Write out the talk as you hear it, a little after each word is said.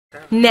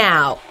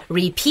Now,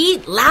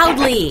 repeat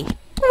loudly.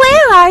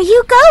 Where are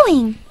you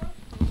going?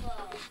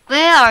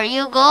 Where are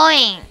you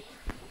going?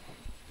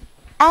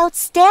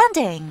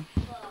 Outstanding.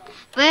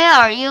 Where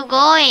are you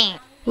going?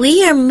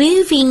 We are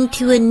moving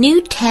to a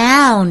new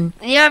town.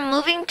 We are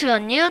moving to a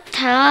new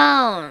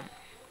town.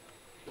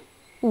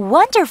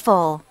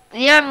 Wonderful.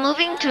 We are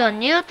moving to a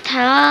new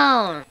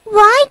town.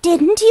 Why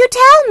didn't you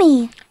tell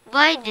me?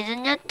 Why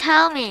didn't you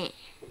tell me?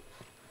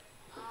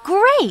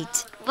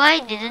 Great. Why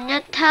didn't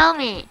you tell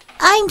me?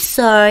 I'm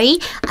sorry,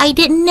 I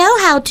didn't know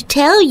how to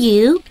tell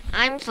you.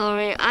 I'm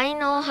sorry, I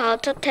know how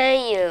to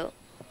tell you.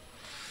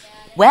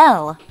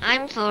 Well,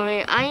 I'm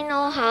sorry, I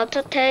know how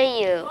to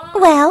tell you.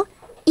 Well,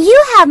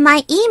 you have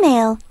my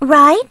email,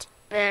 right?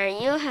 There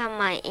you have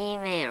my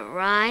email,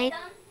 right?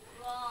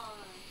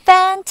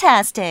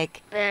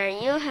 Fantastic. There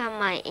you have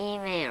my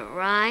email,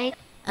 right?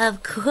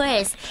 Of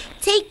course.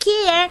 Take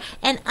care,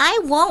 and I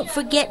won't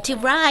forget to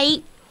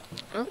write.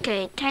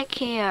 Okay, take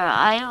care.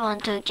 I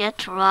want to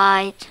get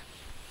right.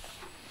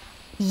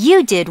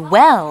 You did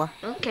well.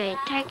 Okay,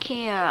 take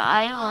care.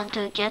 I want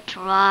to get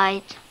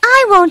right.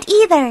 I won't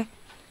either.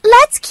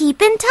 Let's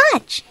keep in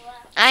touch.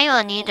 I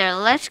want either.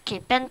 Let's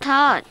keep in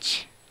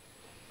touch.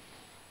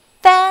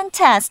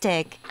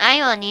 Fantastic. I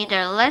want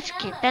either. Let's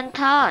keep in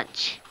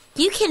touch.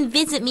 You can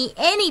visit me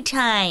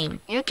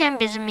anytime. You can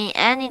visit me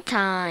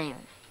anytime.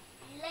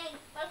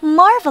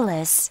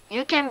 Marvelous.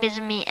 You can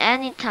visit me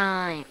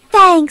anytime.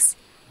 Thanks.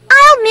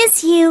 I'll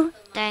miss you.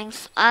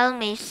 Thanks, I'll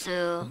miss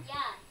you.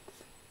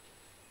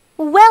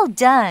 Well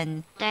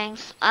done.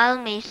 Thanks, I'll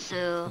miss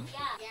you.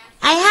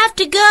 I have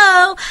to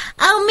go.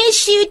 I'll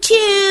miss you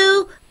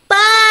too.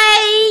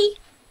 Bye.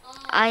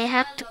 I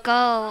have to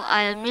go.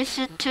 I'll miss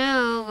you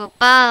too.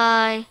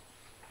 Goodbye.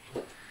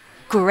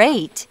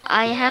 Great.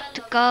 I have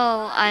to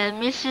go. I'll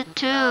miss you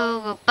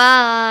too.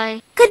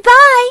 Goodbye.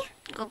 Goodbye.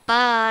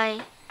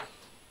 Goodbye.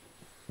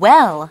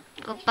 Well,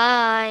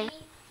 Goodbye.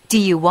 do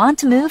you want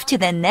to move to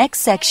the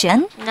next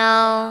section?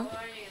 No.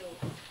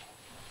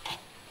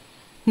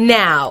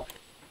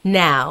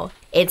 Now,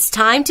 it's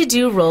time to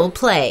do role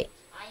play.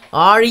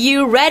 Are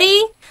you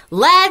ready?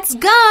 Let's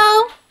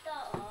go!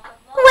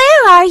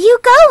 Where are you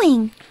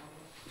going?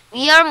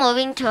 We are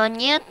moving to a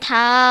new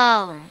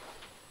town.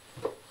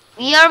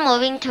 We are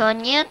moving to a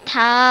new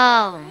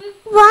town.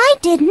 Why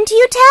didn't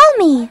you tell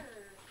me?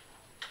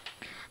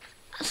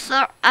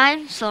 Sir,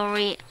 I'm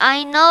sorry.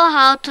 I know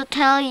how to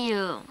tell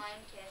you.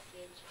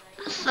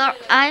 Sir,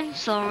 I'm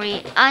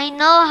sorry. I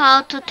know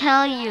how to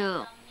tell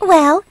you.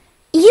 Well,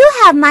 you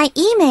have my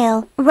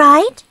email,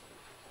 right?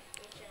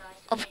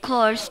 Of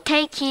course,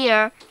 take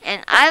care,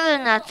 and I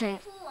will not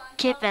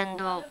keep and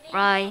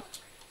right.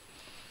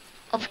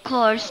 Of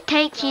course,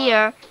 take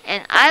care,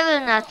 and I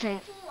will not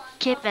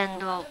keep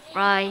and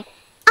right.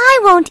 I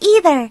won't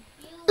either.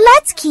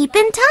 Let's keep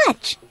in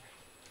touch.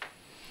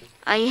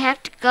 I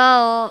have to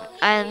go.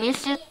 I'll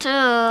miss you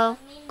too.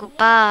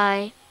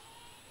 Goodbye.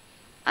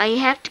 I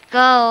have to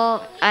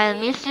go. I'll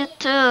miss you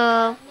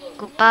too.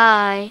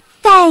 Goodbye.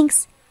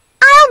 Thanks.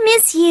 I'll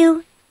miss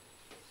you.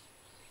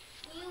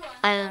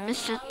 I'll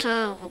miss you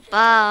too.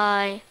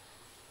 Goodbye.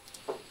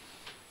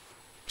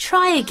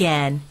 Try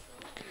again.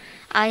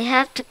 I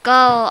have to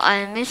go.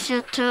 I'll miss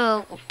you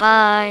too.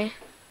 Goodbye.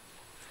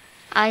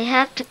 I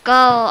have to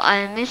go.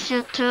 I'll miss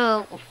you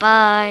too.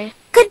 Goodbye.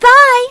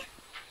 Goodbye.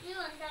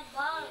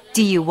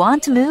 Do you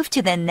want to move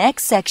to the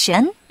next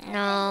section?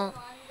 No.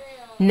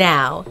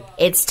 Now,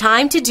 it's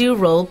time to do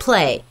role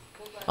play.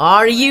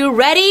 Are you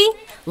ready?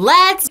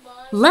 Let's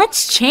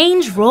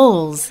change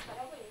roles.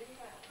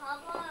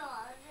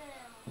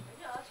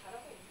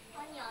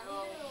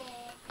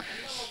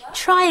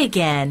 Try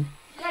again.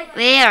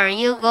 Where are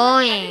you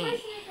going?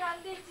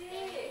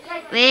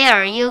 Where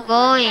are you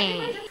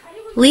going?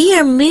 We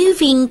are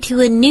moving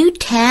to a new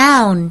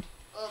town.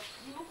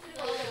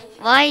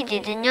 Why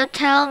didn't you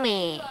tell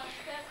me?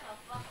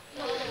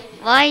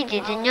 Why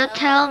didn't you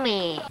tell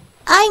me?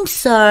 I'm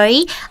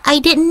sorry, I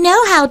didn't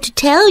know how to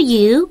tell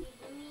you.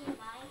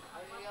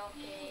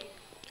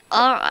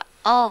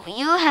 Oh,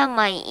 you have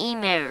my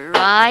email,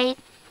 right?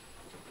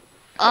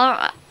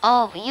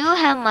 Oh, you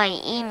have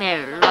my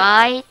email,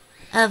 right?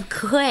 Of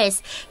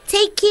course.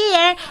 Take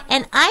care,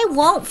 and I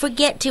won't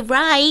forget to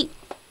write.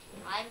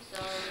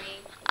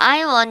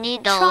 I want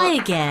either. Try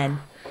again.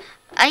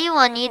 I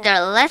want either.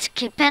 Let's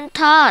keep in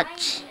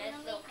touch.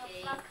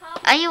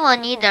 I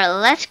want either.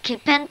 Let's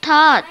keep in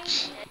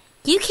touch.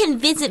 You can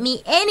visit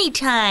me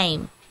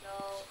anytime.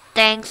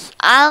 Thanks,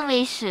 I'll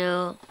miss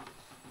you.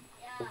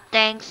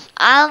 Thanks,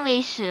 I'll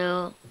miss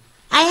you.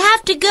 I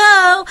have to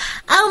go.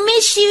 I'll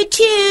miss you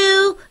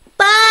too.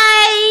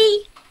 Bye.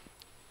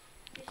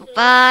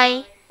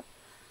 Goodbye.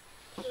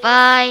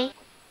 Goodbye.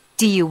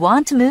 Do you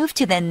want to move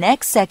to the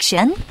next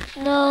section?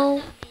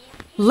 No.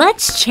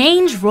 Let's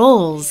change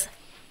roles.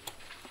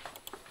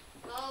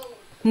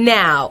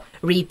 Now,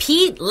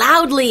 repeat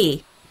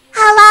loudly.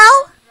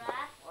 Hello?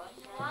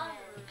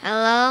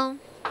 Hello?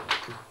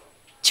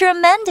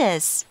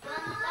 Tremendous!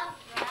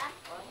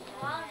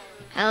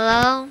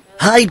 Hello?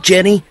 Hi,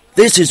 Jenny.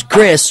 This is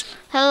Chris.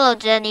 Hello,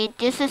 Jenny.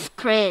 This is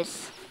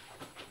Chris.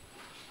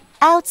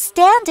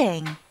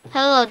 Outstanding!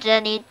 Hello,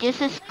 Jenny.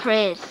 This is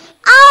Chris.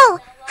 Oh,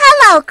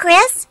 hello,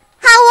 Chris.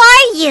 How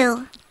are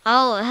you?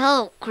 Oh,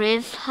 hello,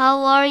 Chris.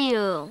 How are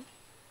you?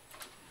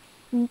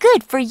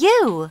 Good for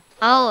you!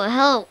 Oh,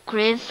 hello,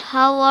 Chris.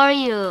 How are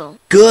you?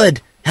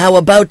 Good. How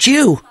about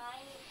you?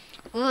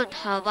 Good.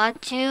 How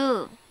about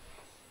you?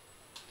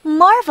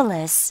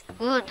 Marvelous!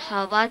 Good.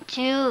 How about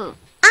you?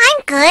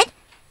 I'm good.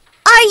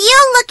 Are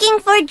you looking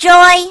for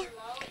Joy?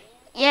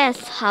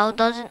 Yes.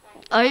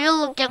 Are you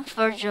looking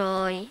for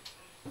Joy?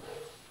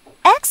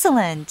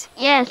 Excellent!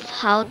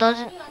 Yes.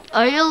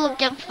 Are you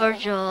looking for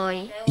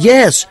Joy?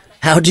 Yes.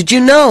 How did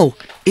you know?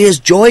 Is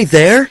Joy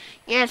there?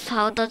 Yes.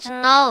 How does you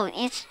know?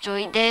 Is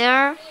Joy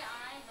there?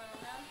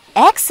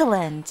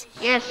 Excellent!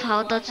 Yes.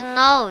 How does you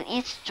know?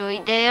 Is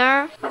Joy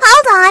there?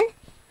 Hold on.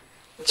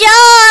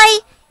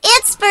 Joy,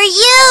 it's for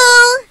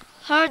you.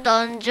 Hold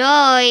on,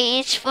 Joy.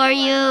 It's for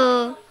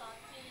you.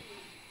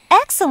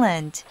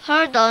 Excellent!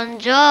 Hold on,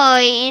 Joy.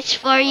 It's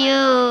for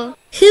you.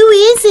 Who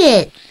is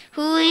it?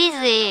 Who is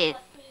it?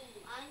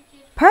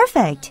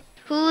 Perfect!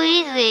 Who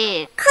is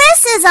it?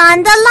 Chris is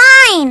on the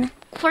line.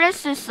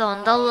 Chris is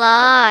on the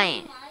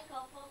line.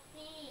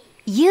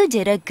 You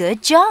did a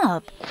good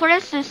job!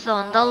 Chris is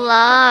on the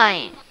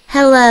line.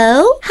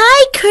 Hello?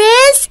 Hi,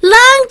 Chris.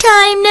 Long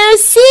time no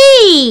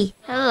see.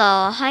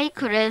 Hello, hi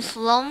Chris.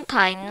 Long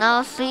time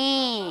no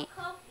see.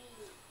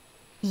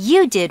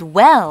 You did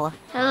well!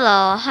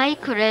 Hello, hi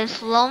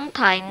Chris. Long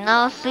time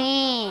no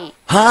see.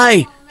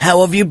 Hi.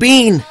 How have you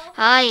been?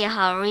 Hi,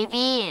 how have you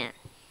been?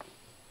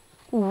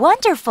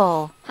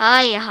 Wonderful!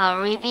 Hi, how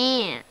have you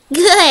been?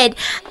 Good.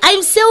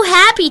 I'm so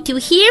happy to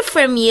hear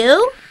from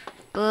you.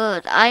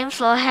 Good. I'm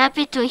so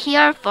happy to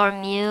hear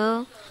from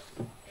you.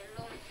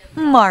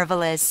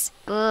 Marvelous!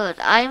 Good.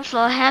 I'm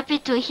so happy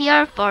to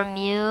hear from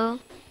you.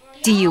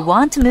 Do you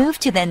want to move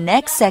to the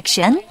next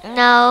section?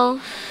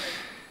 No.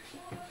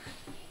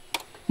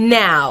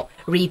 Now,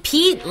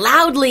 repeat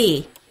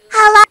loudly.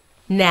 Hello.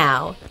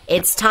 Now,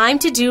 it's time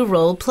to do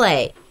role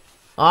play.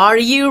 Are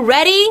you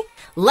ready?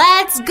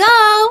 Let's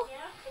go!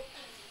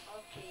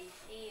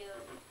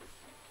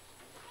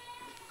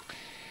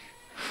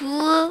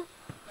 Who?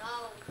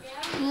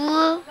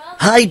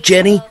 Hi,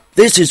 Jenny.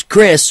 This is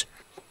Chris.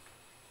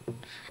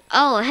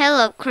 Oh,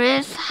 hello,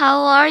 Chris.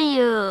 How are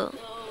you?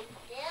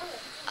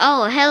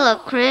 Oh, hello,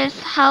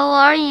 Chris. How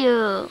are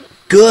you?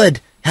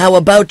 Good. How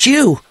about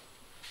you?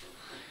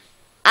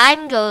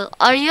 I'm good.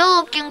 Are you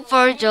looking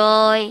for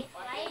Joy?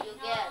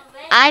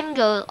 I'm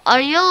good.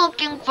 Are you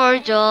looking for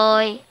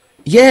Joy?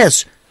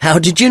 Yes. How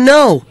did you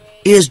know?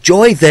 Is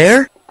Joy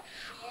there?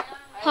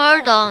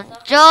 Hold on.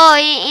 Joy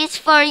is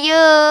for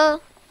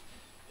you.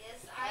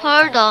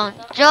 Hold on.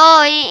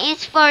 Joy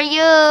is for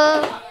you.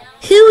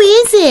 Who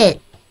is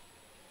it?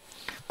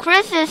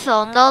 Chris is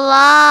on the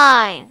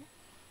line.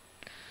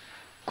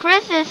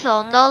 Chris is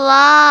on the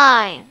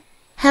line.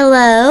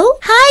 Hello?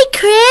 Hi,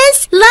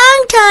 Chris.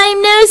 Long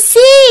time no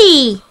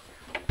see.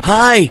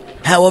 Hi.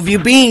 How have you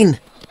been?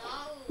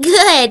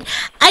 Good.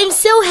 I'm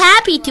so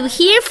happy to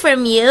hear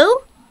from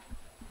you.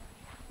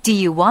 Do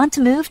you want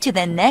to move to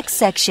the next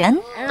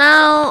section?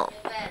 No.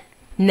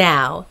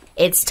 Now,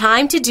 it's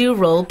time to do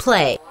role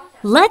play.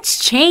 Let's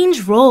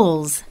change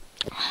roles.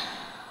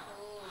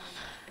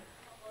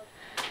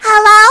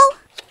 Hello.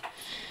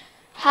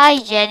 Hi,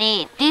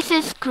 Jenny. This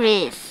is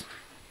Chris.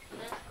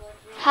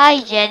 Hi,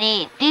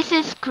 Jenny. This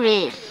is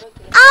Chris.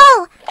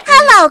 Oh,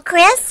 hello,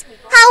 Chris.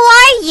 How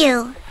are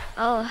you?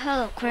 Oh,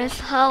 hello, Chris.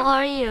 How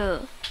are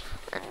you?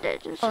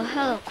 Oh,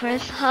 hello,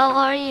 Chris. How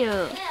are you?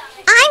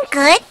 I'm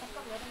good.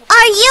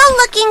 Are you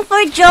looking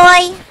for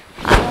Joy?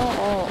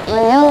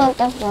 Are you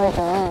looking for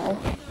Joy?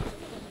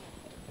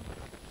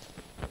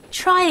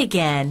 Try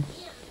again.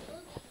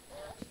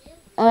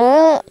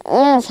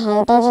 Yes,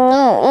 how does you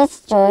know?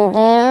 Is Joy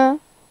there?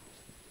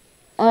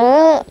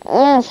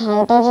 Yes,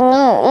 how does you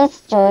know?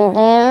 Is Joy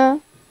there?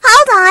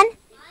 Hold on.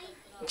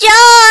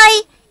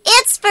 Joy,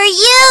 it's for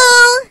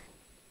you.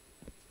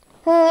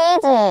 Who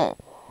is it?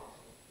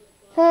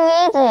 Who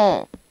is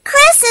it?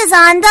 Chris is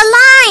on the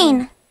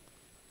line.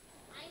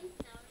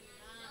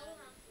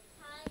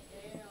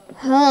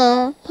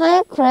 Hello,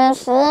 hi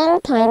Chris,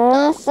 long time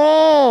no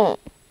see.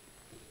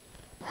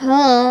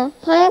 Hello,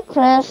 hi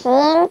Chris,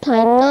 long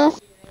time no see.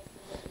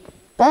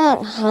 Good,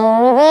 how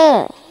have you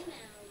been?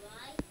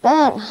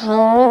 Good,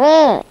 how have you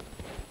been?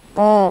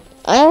 Good,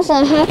 I'm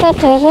so happy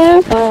to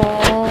hear from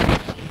you.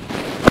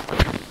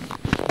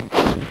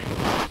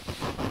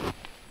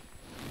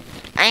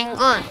 I'm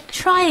good.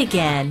 Try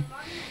again.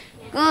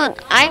 Good,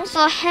 I'm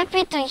so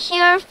happy to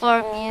hear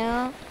from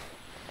you.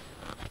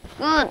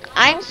 Good,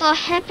 I'm so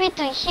happy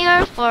to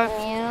hear from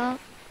you.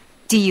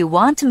 Do you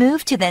want to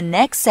move to the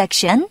next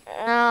section?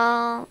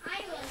 No.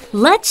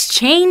 Let's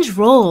change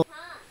roles.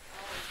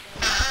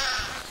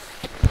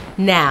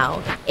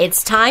 Now,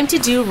 it's time to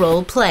do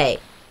role play.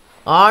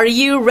 Are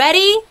you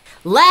ready?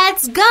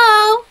 Let's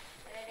go!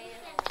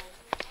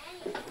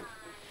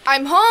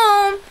 I'm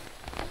home.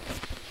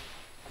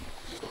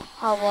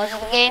 How was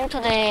the game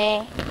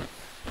today?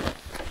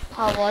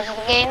 How was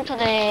the game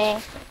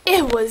today?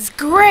 It was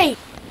great.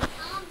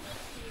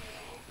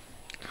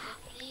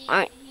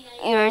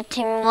 Your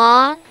team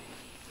won?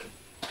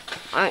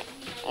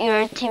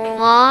 Your team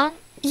won?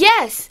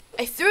 Yes,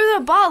 I threw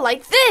the ball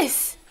like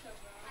this.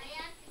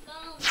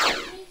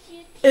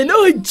 And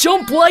I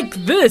jump like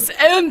this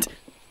and...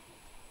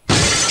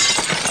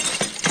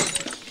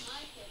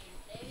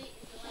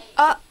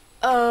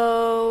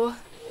 Uh-oh.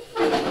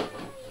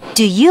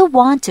 Do you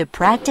want to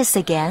practice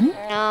again?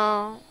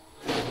 No.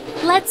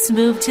 Let's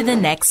move to the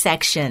next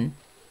section.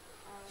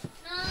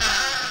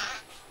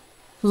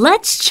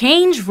 Let's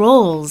change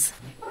roles.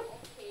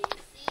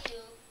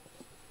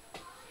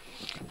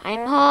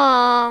 I'm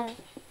home.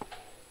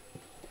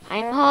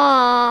 I'm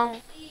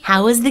home.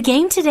 How was the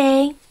game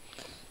today?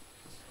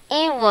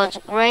 It was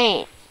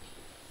great.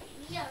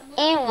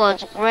 It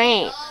was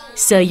great.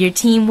 So your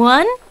team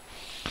won?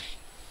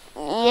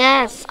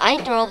 Yes, I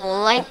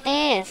dribble like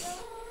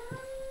this.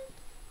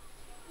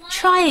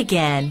 Try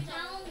again.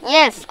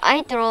 Yes,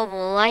 I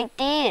dribble like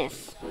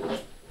this.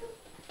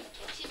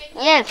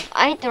 Yes,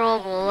 I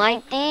dribble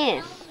like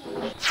this.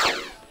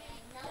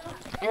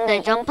 And I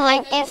jump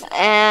like this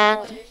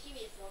and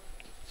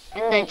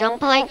I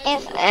jump like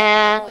this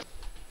and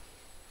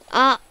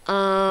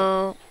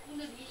uh-oh.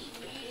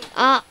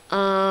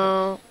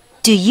 Uh-oh.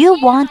 Do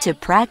you want to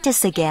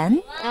practice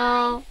again?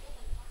 No.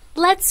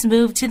 Let's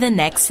move to the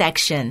next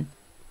section.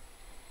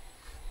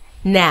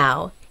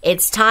 Now,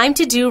 it's time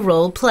to do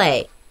role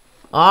play.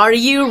 Are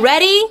you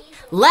ready?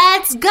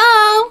 Let's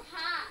go!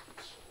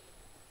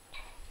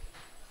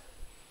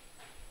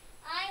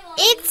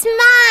 It's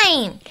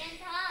mine.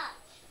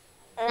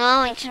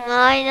 No, it's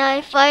mine,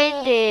 I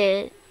find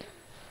it.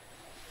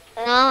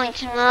 No,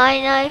 it's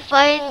mine, I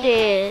find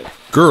it.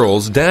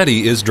 Girls,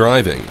 Daddy is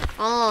driving.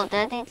 Oh,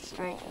 that is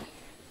right.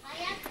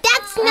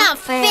 That's not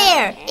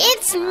fair.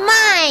 It's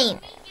mine.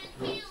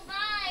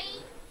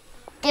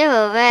 Give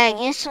it back,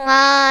 it's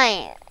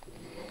mine.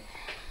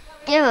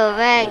 Give it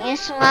back,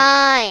 it's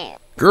mine.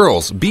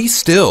 Girls, be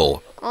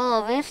still.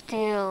 Oh, be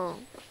still.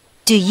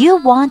 Do you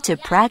want to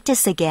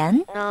practice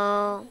again?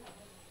 No.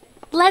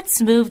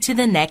 Let's move to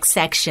the next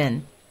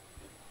section.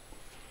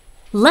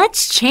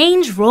 Let's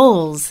change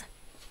roles.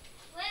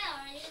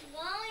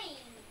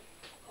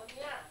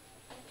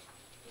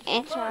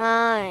 It's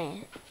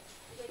mine.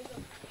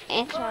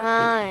 It's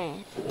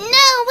mine.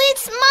 No,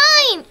 it's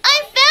mine.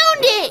 I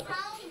found it.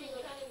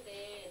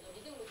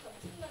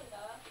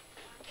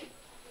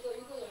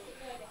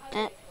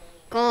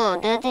 Go,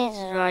 that is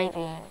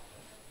driving.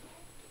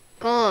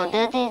 Go,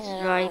 that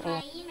is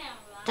driving.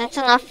 That's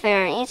not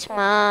fair, it's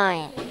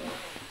mine.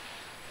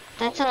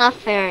 That's not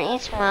fair,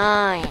 it's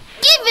mine.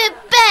 Give it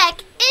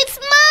back. It's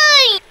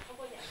mine.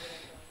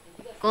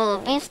 Go,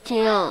 be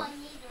still.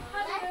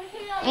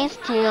 Be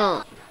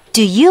still.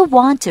 Do you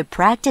want to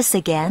practice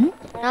again?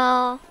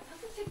 No.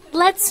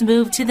 Let's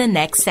move to the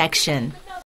next section.